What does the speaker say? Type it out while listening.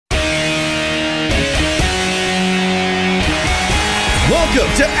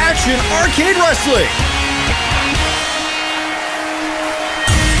Welcome to Action Arcade Wrestling!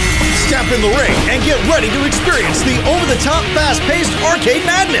 Step in the ring and get ready to experience the over-the-top, fast-paced arcade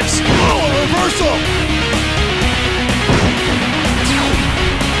madness! Oh, a reversal!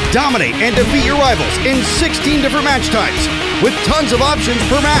 Dominate and defeat your rivals in 16 different match types, with tons of options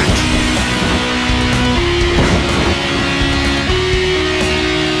per match.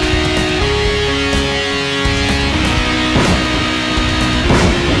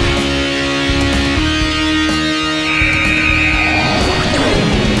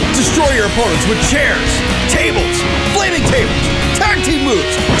 Destroy your opponents with chairs, tables, flaming tables, tag team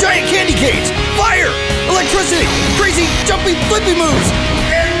moves, giant candy canes, fire, electricity, crazy jumping flippy moves,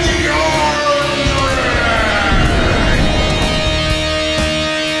 and the arm drag!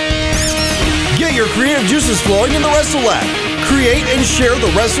 Get your creative juices flowing in the Wrestle Lab. Create and share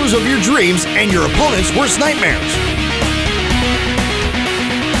the wrestlers of your dreams and your opponent's worst nightmares.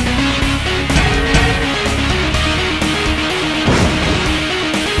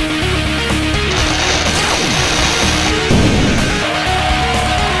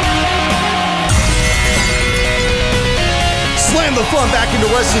 Slam the fun back into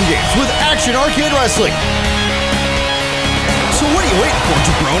wrestling games with Action Arcade Wrestling. So what are you waiting for,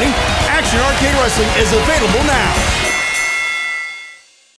 jabroni? Action Arcade Wrestling is available now.